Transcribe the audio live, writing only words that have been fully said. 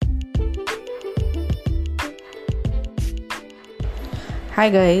Hi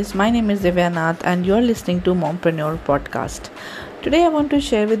guys, my name is Divyanath and you're listening to Mompreneur podcast. Today I want to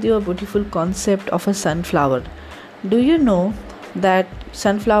share with you a beautiful concept of a sunflower. Do you know that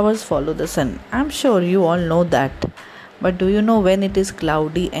sunflowers follow the sun? I'm sure you all know that. But do you know when it is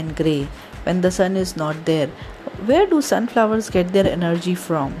cloudy and grey, when the sun is not there? Where do sunflowers get their energy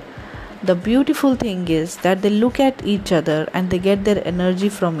from? The beautiful thing is that they look at each other and they get their energy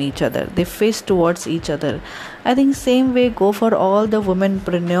from each other. They face towards each other. I think same way go for all the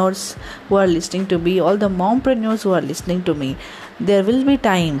womenpreneurs who are listening to me, all the mompreneurs who are listening to me. There will be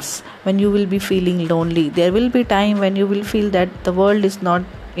times when you will be feeling lonely. There will be time when you will feel that the world is not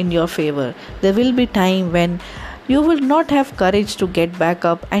in your favor. There will be time when you will not have courage to get back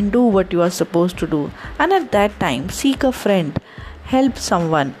up and do what you are supposed to do. And at that time, seek a friend, help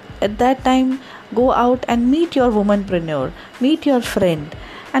someone. At that time, go out and meet your womanpreneur, meet your friend,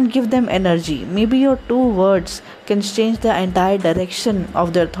 and give them energy. Maybe your two words can change the entire direction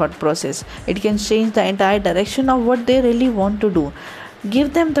of their thought process. It can change the entire direction of what they really want to do.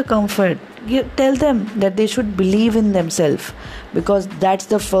 Give them the comfort. Tell them that they should believe in themselves, because that's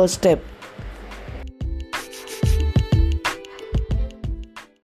the first step.